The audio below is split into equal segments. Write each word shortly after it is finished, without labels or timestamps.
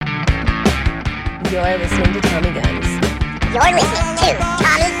You're listening to Tommy Guns. You're listening to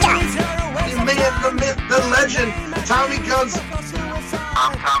Tommy Guns. The man, the myth, the legend, Tommy Guns.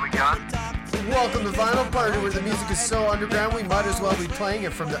 I'm Tommy Guns. Welcome to Vinyl Party, where the music is so underground we might as well be playing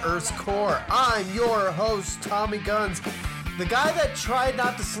it from the Earth's core. I'm your host, Tommy Guns, the guy that tried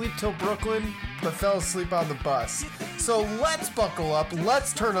not to sleep till Brooklyn, but fell asleep on the bus. So let's buckle up,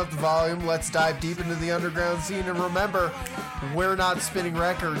 let's turn up the volume, let's dive deep into the underground scene, and remember, we're not spinning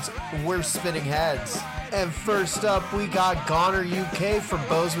records, we're spinning heads. And first up, we got Goner UK from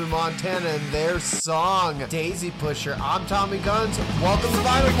Bozeman, Montana, and their song, Daisy Pusher. I'm Tommy Guns, welcome to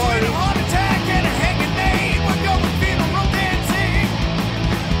Vinyl Party. Heart attack and a hanging name. We're going funeral dancing.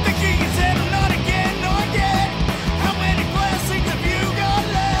 The king is said not again, not yet. How many blessings have you got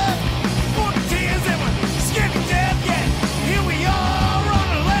left? 40 tears and we're scared to death yet. Here we are on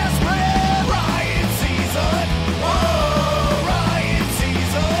the last breath. Riot season. Whoa, riot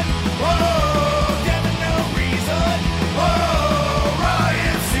season. Whoa, death and no reason. Whoa,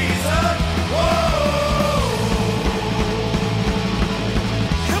 riot season. Whoa.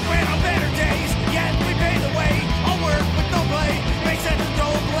 And when on better days, yet we pay the way. I'll work with no play. They said the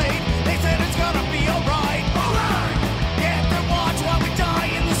gold blade. They said it's gonna be alright. Alright. Yeah, then watch while we die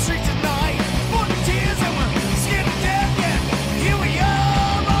in the streets at night. 40 tears and we're scared to death yet. Here we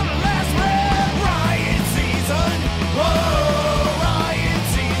are on the last breath. Riot season. Whoa, riot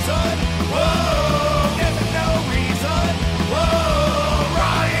season. Whoa, never no reason. Whoa,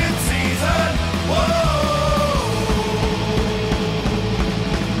 riot season. Whoa.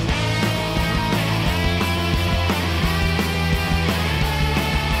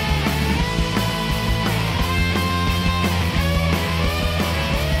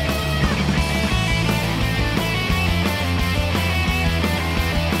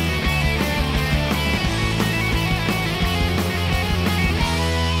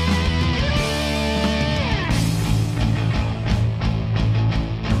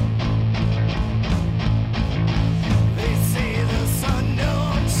 They say the sun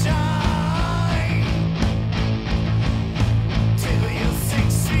don't shine till you're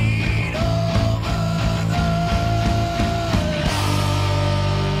 6 feet over the line.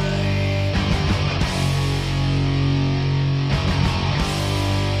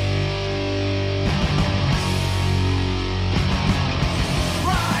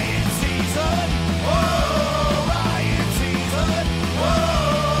 Riot season, whoa, riot season, whoa,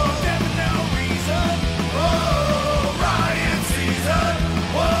 never no reason, whoa, riot season,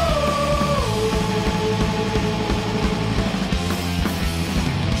 whoa.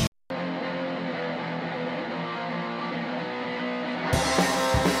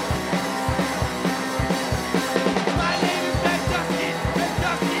 My name is Ben Dusty. Ben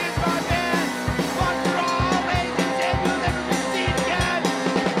Dusty is my band. Fun for all ages, and you'll never be seen again.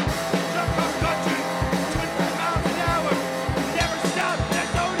 Truck off country, 25 miles an hour. Never stop, and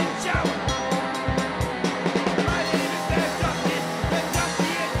don't even shower. My name is Ben Dusty. Ben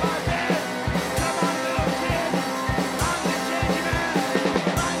Dusty is my band. Come on, little kid. I'm the candy man.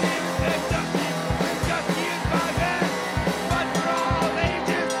 My name is Ben Dusty. Ben Dusty is my band. Fun for all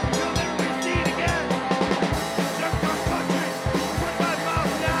ages, you'll never be seen again. Truck off country, 25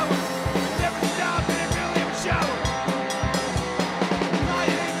 miles an hour. Never stop, and really even shower. My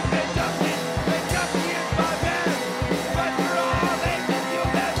name is Ben Dusty. Ben Dusty is my band. Fun for all ages,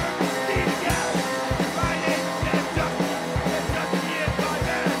 you'll never be seen again. My name is Ben Dusty. Ben Dusty is my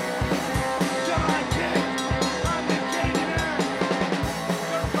band. Come on, kid. I'm the candy man.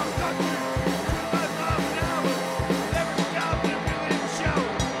 Truck off country, 25 miles an hour. Never stop, and really even shower.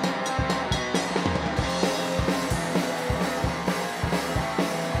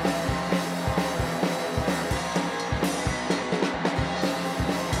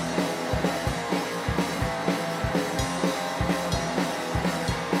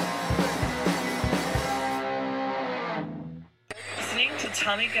 Listening to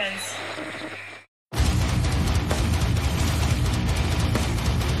Tommy Guns.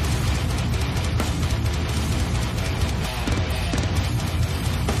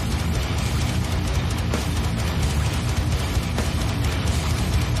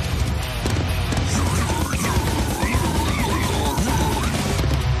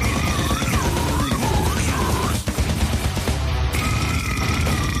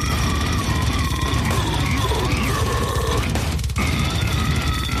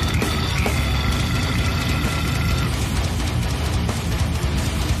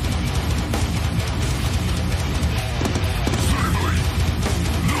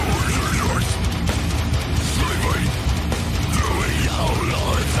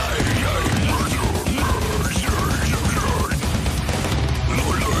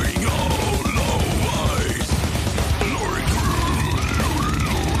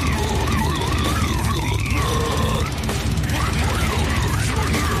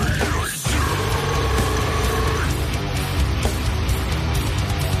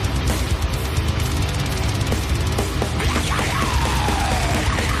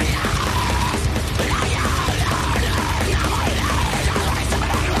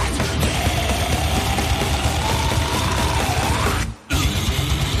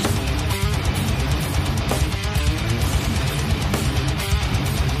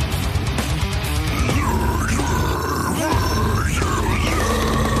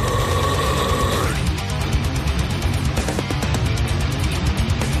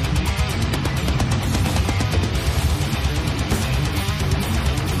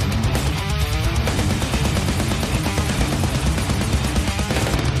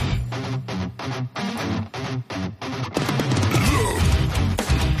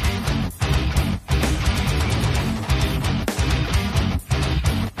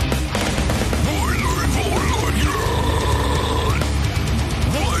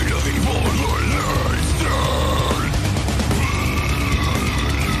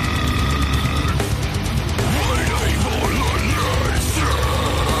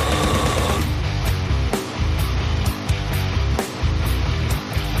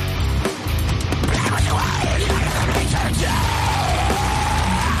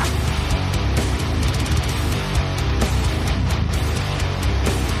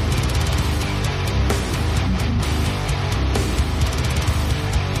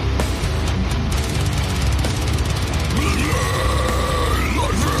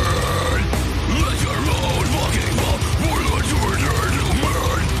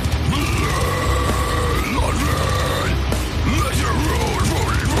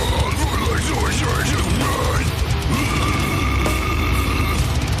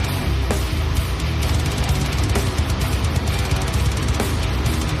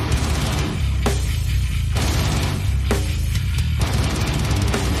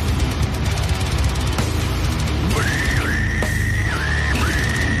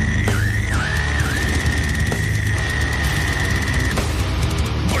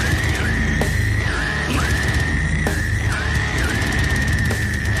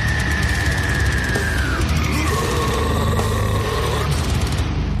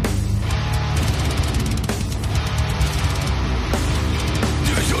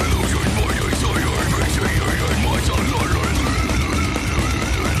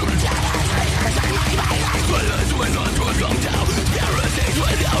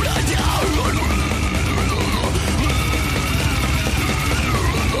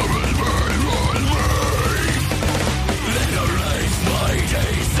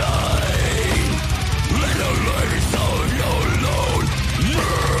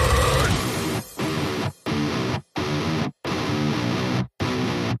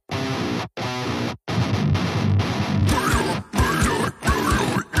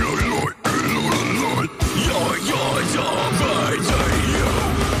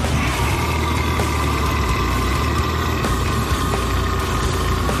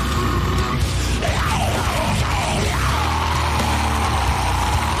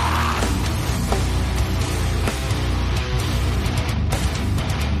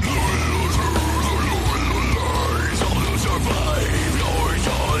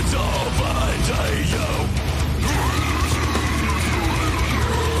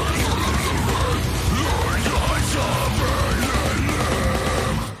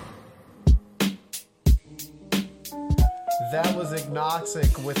 That was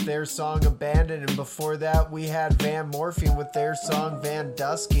Agnostic with their song Abandoned, and before that we had Van Morphine with their song Van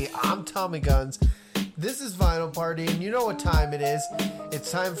Dusky. I'm Tommy Guns. This is Vinyl Party, and you know what time it is.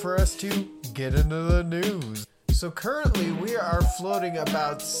 It's time for us to get into the news. So currently we are floating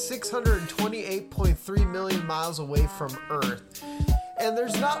about 628.3 million miles away from Earth. And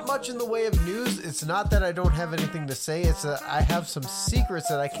there's not much in the way of news. It's not that I don't have anything to say. It's that I have some secrets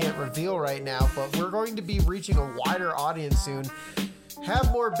that I can't reveal right now. But we're going to be reaching a wider audience soon,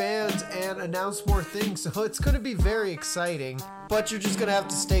 have more bands, and announce more things. So it's going to be very exciting. But you're just going to have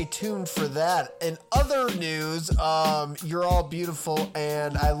to stay tuned for that. In other news, you're all beautiful,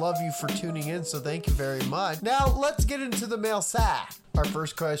 and I love you for tuning in. So thank you very much. Now let's get into the mail sack. Our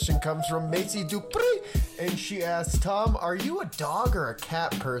first question comes from Macy Dupree, and she asks, Tom, are you a dog or a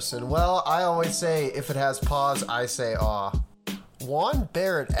cat person? Well, I always say, if it has paws, I say aw. Juan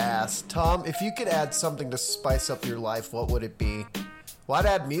Barrett asks, Tom, if you could add something to spice up your life, what would it be? Well, I'd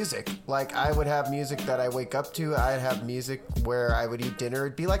add music. Like, I would have music that I wake up to. I'd have music where I would eat dinner.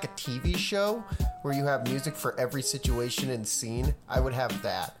 It'd be like a TV show where you have music for every situation and scene. I would have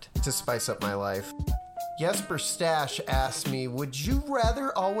that to spice up my life. Jesper Stash asked me, would you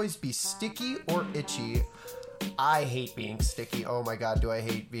rather always be sticky or itchy? I hate being sticky. Oh my god, do I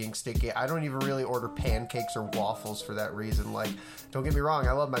hate being sticky. I don't even really order pancakes or waffles for that reason. Like, don't get me wrong,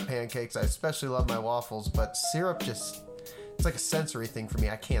 I love my pancakes. I especially love my waffles, but syrup just, it's like a sensory thing for me.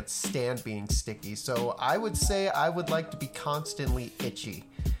 I can't stand being sticky. So I would say I would like to be constantly itchy.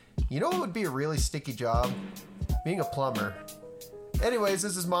 You know what would be a really sticky job? Being a plumber. Anyways,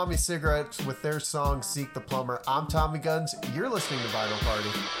 this is Mommy Cigarettes with their song Seek the Plumber. I'm Tommy Guns. You're listening to Vinyl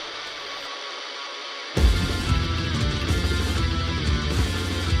Party.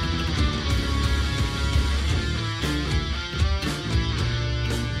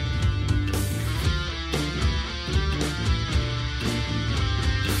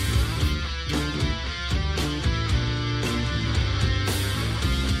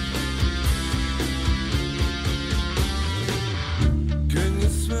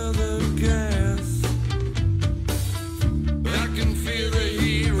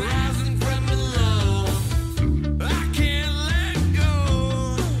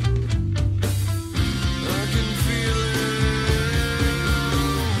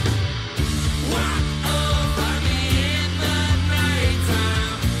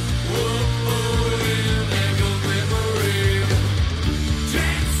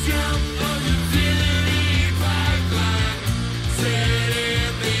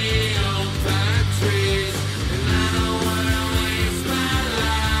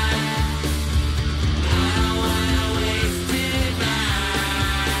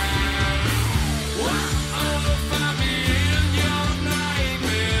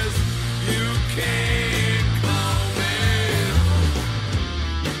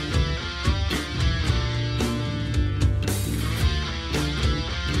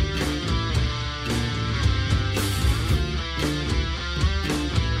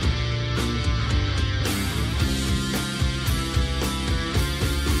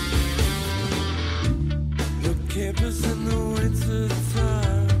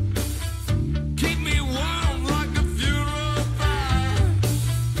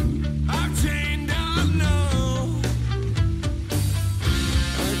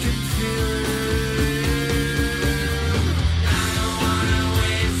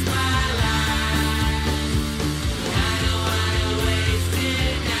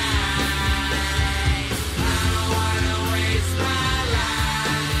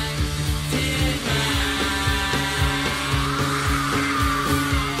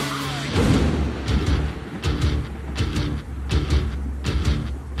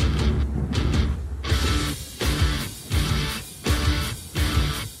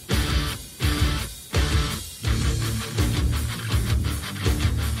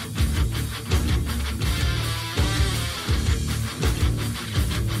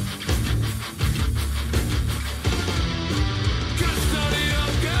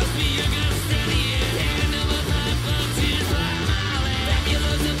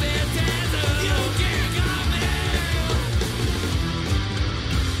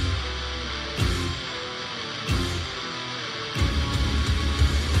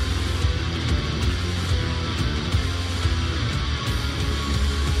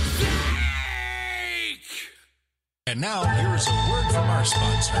 And now, here is a word from our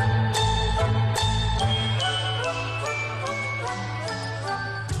sponsor.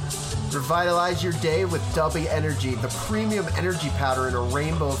 Revitalize your day with Dubby Energy, the premium energy powder in a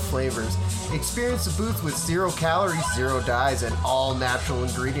rainbow of flavors. Experience the boost with 0 calories, 0 dyes, and all natural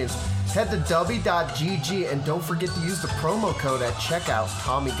ingredients. Head to dubby.gg and don't forget to use the promo code at checkout,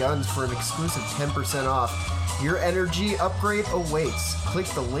 Tommy Guns, for an exclusive 10% off. Your energy upgrade awaits. Click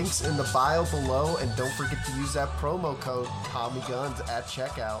the links in the bio below and don't forget to use that promo code, Tommy Guns, at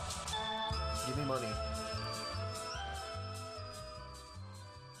checkout. Give me money. Give me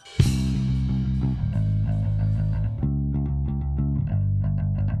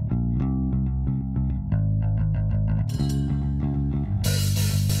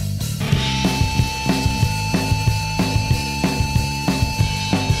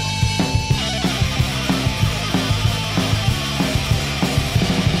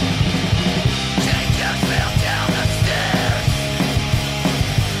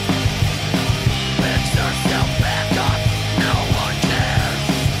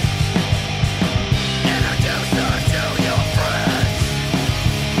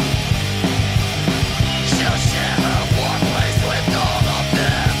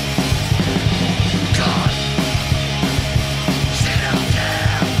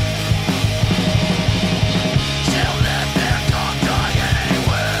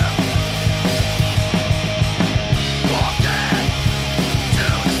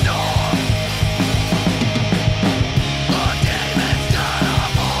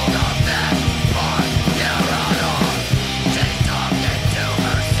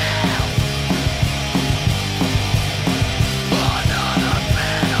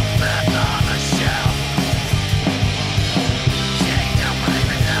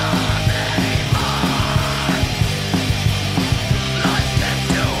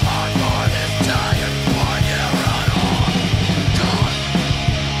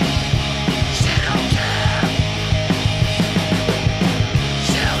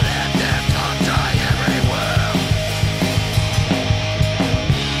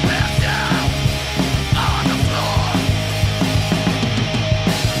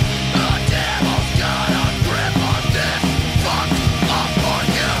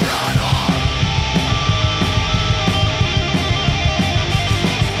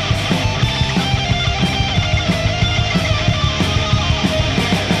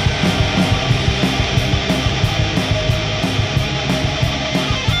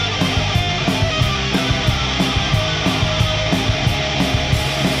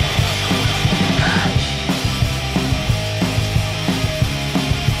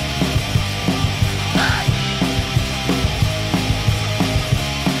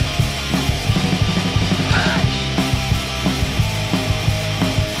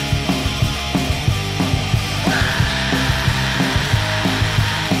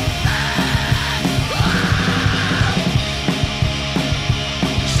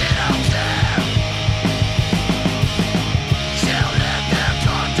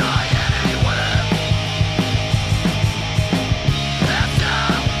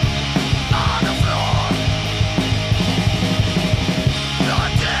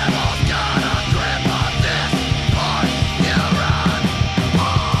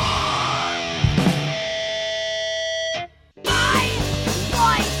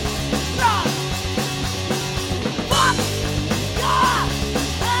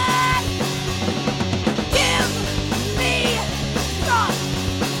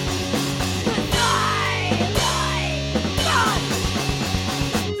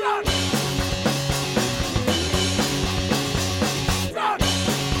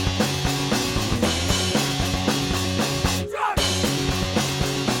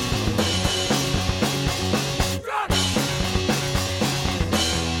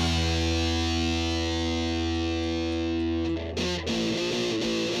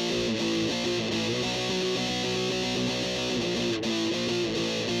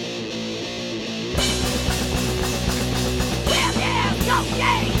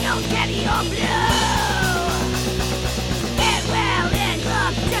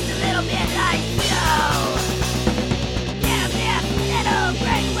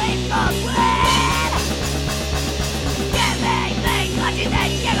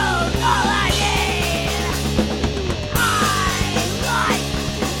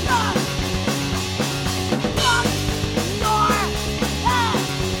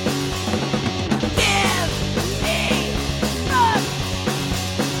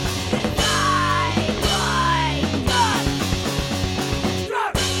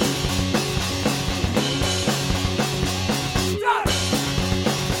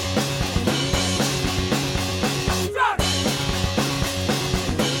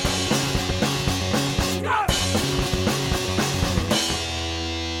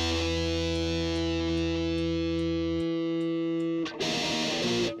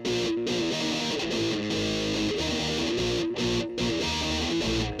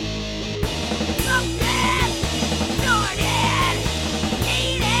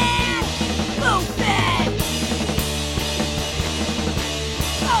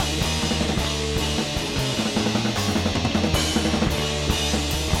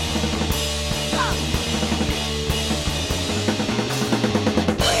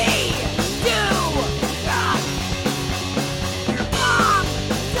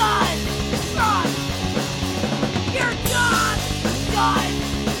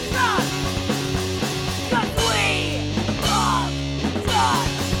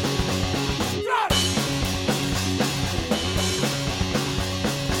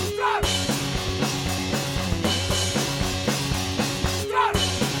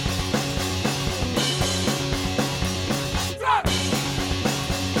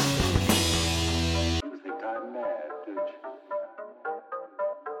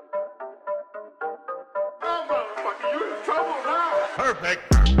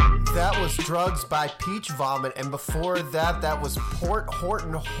That was Drugs by Peach Vomit, and before that, that was Port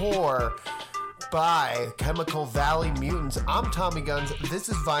Horton Whore by Chemical Valley Mutants. I'm Tommy Guns. This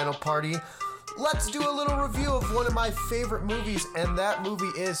is Vinyl Party. Let's do a little review of one of my favorite movies, and that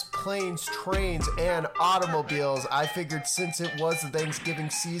movie is Planes, Trains, and Automobiles. I figured since it was the Thanksgiving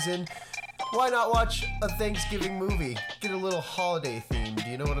season, why not watch a Thanksgiving movie? Get a little holiday theme, do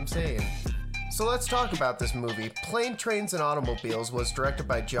you know what I'm saying? So let's talk about this movie. Planes, Trains, and Automobiles was directed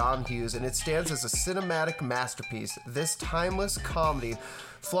by John Hughes, and it stands as a cinematic masterpiece. This timeless comedy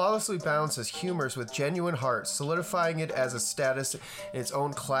flawlessly balances humors with genuine heart, solidifying it as a status in its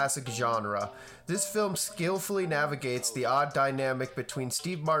own classic genre. This film skillfully navigates the odd dynamic between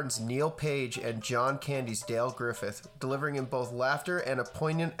Steve Martin's Neil Page and John Candy's Dale Griffith, delivering in both laughter and a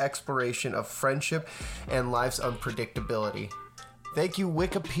poignant exploration of friendship and life's unpredictability. Thank you,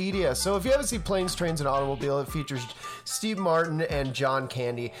 Wikipedia. So if you haven't seen Planes, Trains, and Automobile, it features Steve Martin and John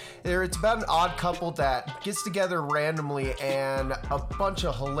Candy. It's about an odd couple that gets together randomly and a bunch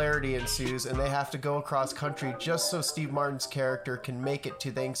of hilarity ensues, and they have to go across country just so Steve Martin's character can make it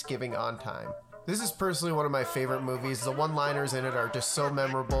to Thanksgiving on time. This is personally one of my favorite movies. The one-liners in it are just so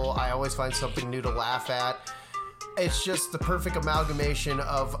memorable. I always find something new to laugh at. It's just the perfect amalgamation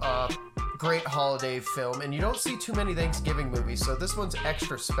of a great holiday film, and you don't see too many Thanksgiving movies, so this one's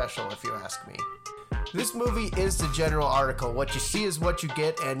extra special if you ask me. This movie is the general article. What you see is what you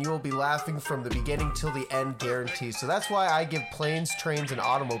get, and you will be laughing from the beginning till the end guaranteed. So that's why I give Planes, Trains, and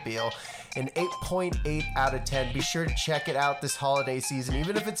Automobile an 8.8 out of 10. Be sure to check it out this holiday season,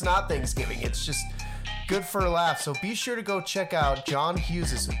 even if it's not Thanksgiving. It's just good for a laugh. So be sure to go check out John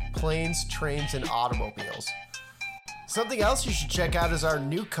Hughes' Planes, Trains, and Automobiles. Something else you should check out is our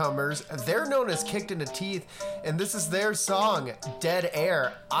newcomers. They're known as Kicked in the Teeth, and this is their song, Dead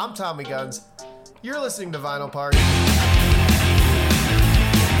Air. I'm Tommy Guns. You're listening to Vinyl Party.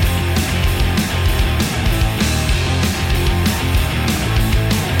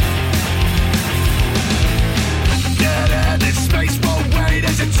 Dead air, this space won't wait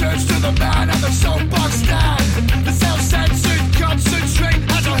as it turns to the man at the soapbox stand. The self-censored concentrate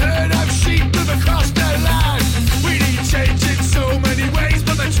as a herd of sheep move across their land. We need change in so many ways,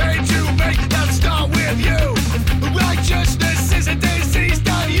 but the change you make, that'll start with you. Righteousness is a disease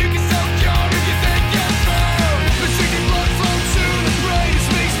that you can still cure if you think it through. Restricted blood flow to the brain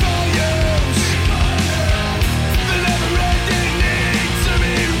speaks volumes. The never-ending need to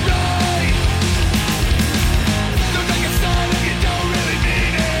be right. Don't take a stand if you don't really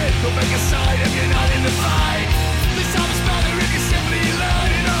mean it. Don't make a side if you're not in the fight. This time is better if you simply let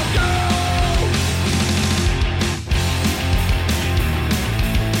it all go.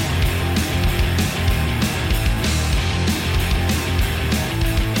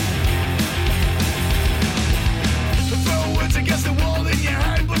 Against the wall in your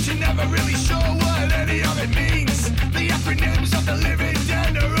head, but you're never really sure what any of it means. The acronyms of the living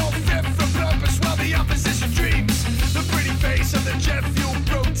dead are all fit for purpose while the opposition dreams. The pretty face of the jet fuel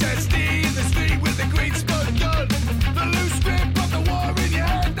protestee in the street with the green spud gun. The loose grip of the war in your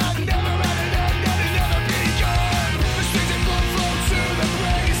head that never had an end and it never begun. Restricted blood flow to the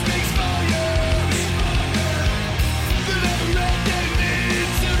brain speaks volumes. The never-ending need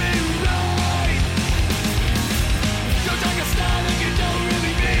to be right. Don't take a stand if you don't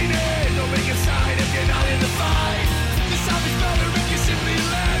really mean it. Don't make a side if you're not in the fight. This time is better if you simply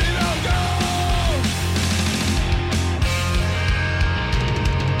let it all go.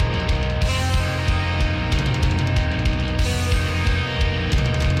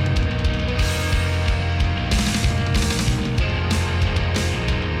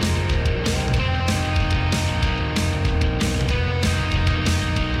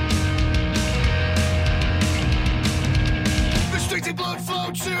 Restricted blood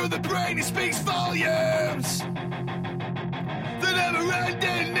flow to the brain, it speaks volumes. The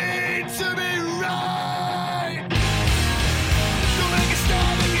never-ending need to be right. Don't make a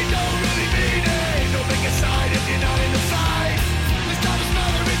stand if you don't really mean it. Don't make a side if you're not in the fight. This time is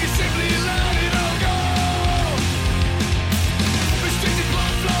better if you simply let it all go. Restricted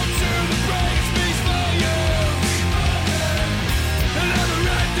blood flow to the brain, it speaks volumes. The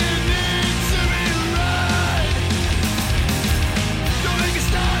never-ending need to be right.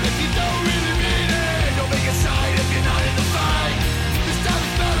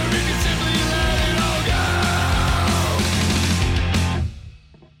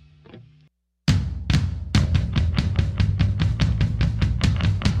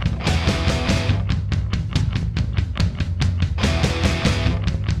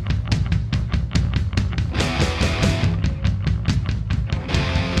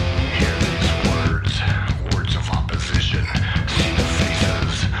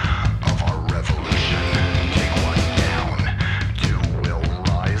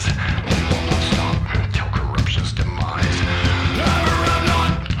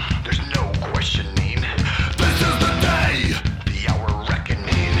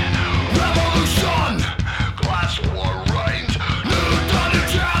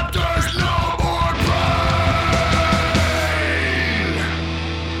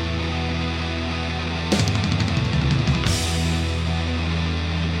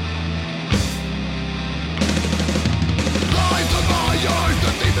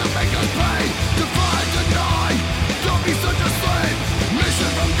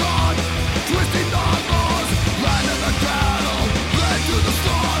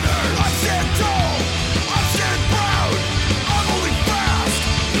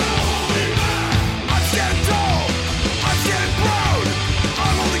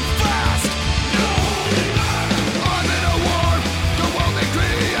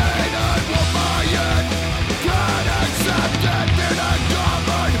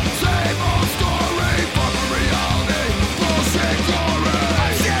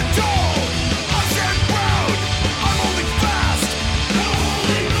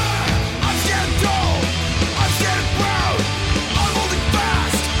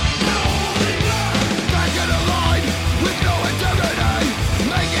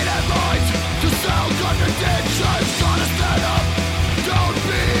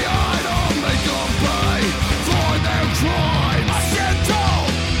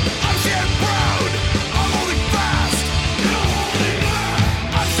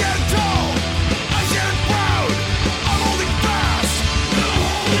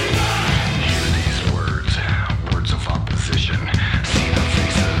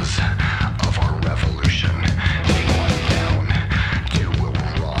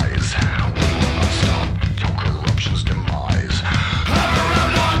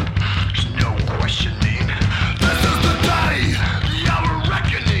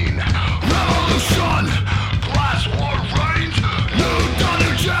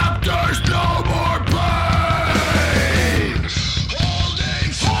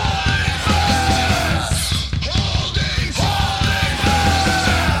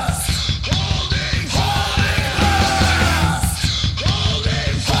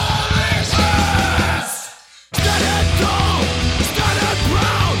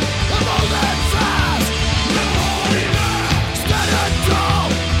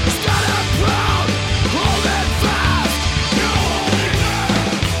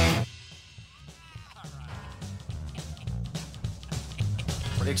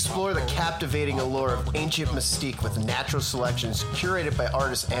 Explore the captivating allure of ancient mystique with natural selections curated by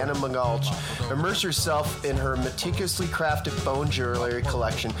artist Anna Magalch. Immerse yourself in her meticulously crafted bone jewelry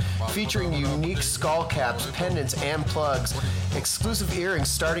collection featuring unique skull caps, pendants, and plugs. Exclusive earrings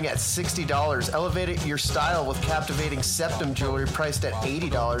starting at $60. Elevate your style with captivating septum jewelry priced at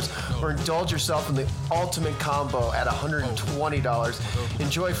 $80, or indulge yourself in the ultimate combo at $120.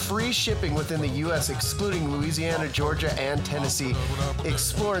 Enjoy free shipping within the U.S., excluding Louisiana, Georgia, and Tennessee.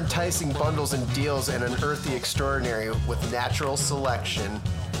 Explore enticing bundles and deals and unearth the extraordinary with Natural Selection.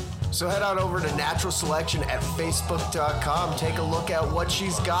 So head on over to Natural Selection at Facebook.com. Take a look at what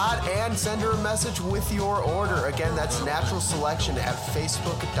she's got and send her a message with your order. Again, that's Natural Selection at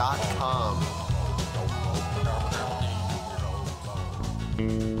Facebook.com.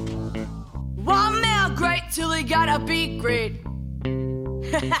 One man great till he gotta be great.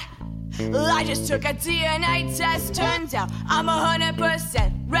 I just took a DNA test, turns out I'm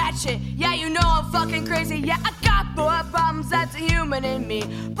 100% ratchet. Yeah, you know I'm fucking crazy. Yeah, I got more problems, that's a human in me.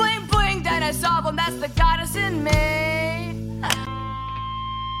 Bling bling, then I solve them, that's the goddess in me.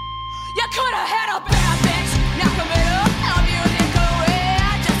 You could've had a bad bitch, now come in up, love you and then go away.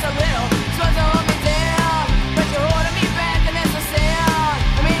 Just a little, supposed to hold me down, but you're holding me back and that's a sound.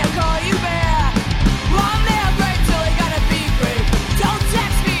 I mean, I'll call you back. One man great till he gotta be great. Don't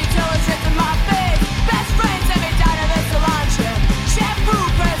text me, tell us it's in my face. Best friend sent me down to the salon trip. Shampoo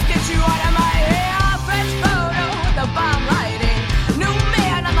press, get you out of my hair. Fresh photo with the bomb lighting. New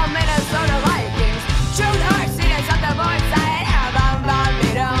man on the Minnesota Vikings. Truth hurts, see there's something more exciting. Bum bum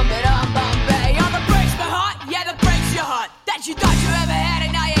bidum bidum bum bay. All the breaks my heart, yeah the breaks your heart. That you thought you ever had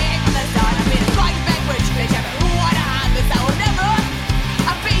it, now you ain't from the start. I mean it's like banquet, bitch. Who wanna hide this? I will never.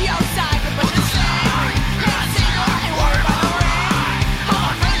 I'll be your side, but the same. Can't single and worry about the ring. Hold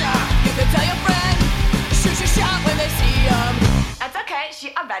on, brother, you can tell your friend. Shoot your shot when they see him. That's okay,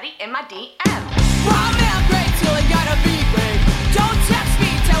 she already in my DM. One man great till he gotta be great. Don't text me,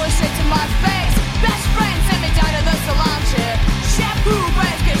 tell her straight to my face. Best friend sent me down to the salon chair. Shampoo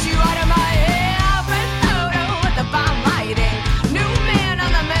breath gets you out of my hair. Fresh photo with the bomb lighting. New man on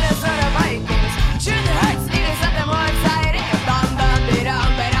the Minnesota Vikings. Truth hurts, needing something more exciting. Bum bum bidum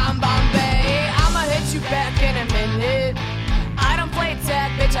bidum bum bay. I'ma hit you back in a minute. I don't play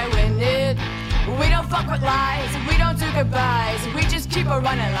tag, bitch, I win it. We don't fuck with lies, we don't do goodbyes. We just keep a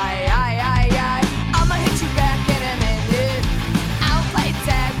running like I'ma hit you back in a minute. I don't play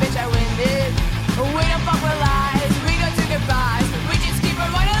tag, bitch, I win it. We don't fuck with lies, we don't do goodbyes. We just keep a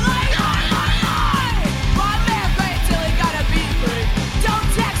running like one man great till he gotta be great. Don't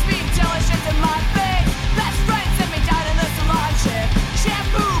text me, tell her shit to my face. Best friend sent me down in the salon chair.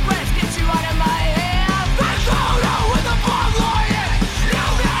 Shampoo breath gets you out of my hair. Fresh photo with the bomb lighting. New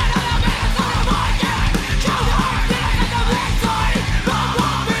man on the Minnesota Vikings. Truth hurts, needing something more exciting. Bum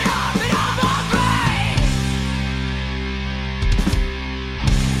bum bidum bidum bum bay.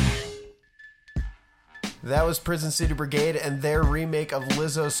 That was Prison City Brigade and their remake of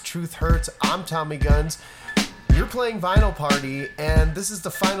Lizzo's Truth Hurts. I'm Tommy Guns. You're playing Vinyl Party, and this is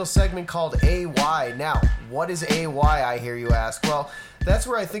the final segment called AY. Now, what is AY, I hear you ask? Well, that's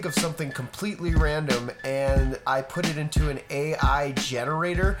where I think of something completely random, and I put it into an AI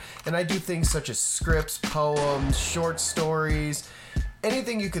generator, and I do things such as scripts, poems, short stories,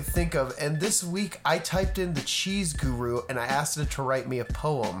 anything you could think of. And this week, I typed in the Cheese Guru, and I asked it to write me a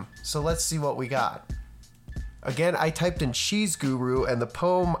poem. So let's see what we got. Again, I typed in Cheese Guru, and the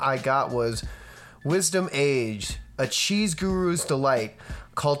poem I got was Wisdom Age, a cheese guru's delight,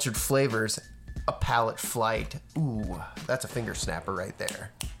 cultured flavors, a palate flight. Ooh, that's a finger snapper right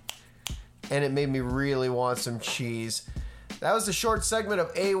there. And it made me really want some cheese. That was the short segment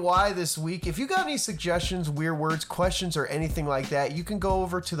of AY this week. If you got any suggestions, weird words, questions, or anything like that, you can go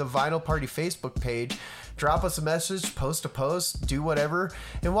over to the Vinyl Party Facebook page. Drop us a message, post a post, do whatever.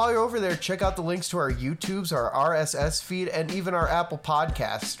 And while you're over there, check out the links to our YouTubes, our RSS feed, and even our Apple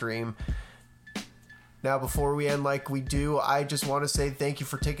Podcast stream. Now, before we end like we do, I just want to say thank you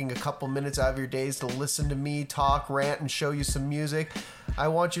for taking a couple minutes out of your days to listen to me talk, rant, and show you some music. I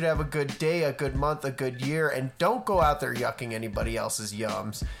want you to have a good day, a good month, a good year, and don't go out there yucking anybody else's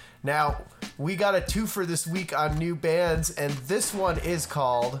yums. Now, we got a twofer this week on new bands, and this one is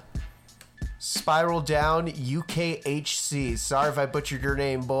called Spiral Down UKHC. Sorry if I butchered your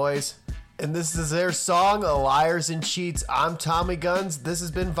name, boys. And this is their song, Liars and Cheats. I'm Tommy Guns. This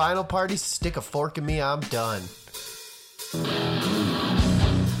has been Vinyl Party. Stick a fork in me, I'm done.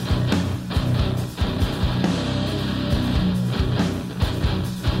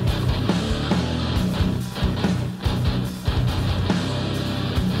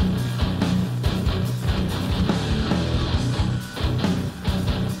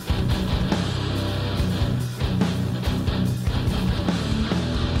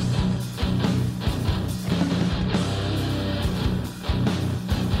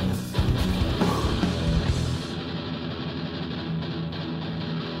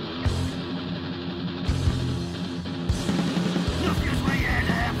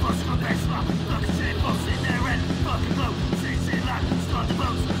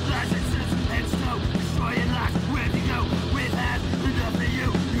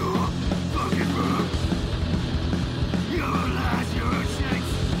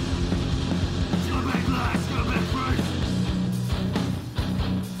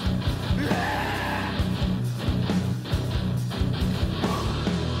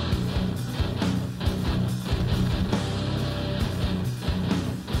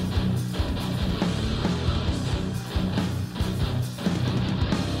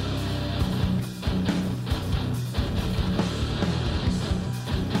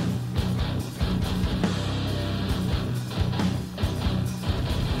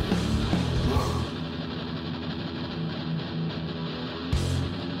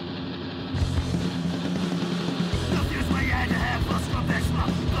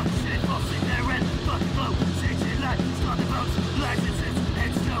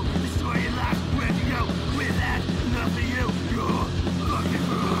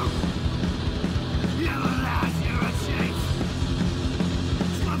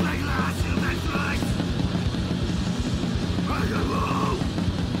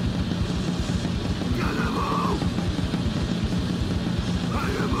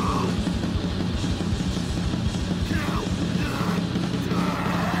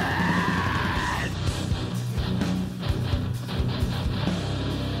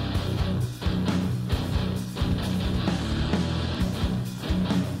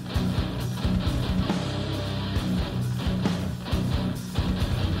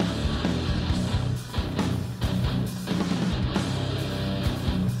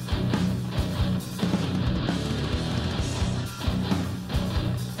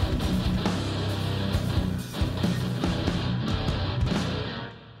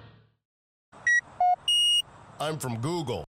 I'm from Google.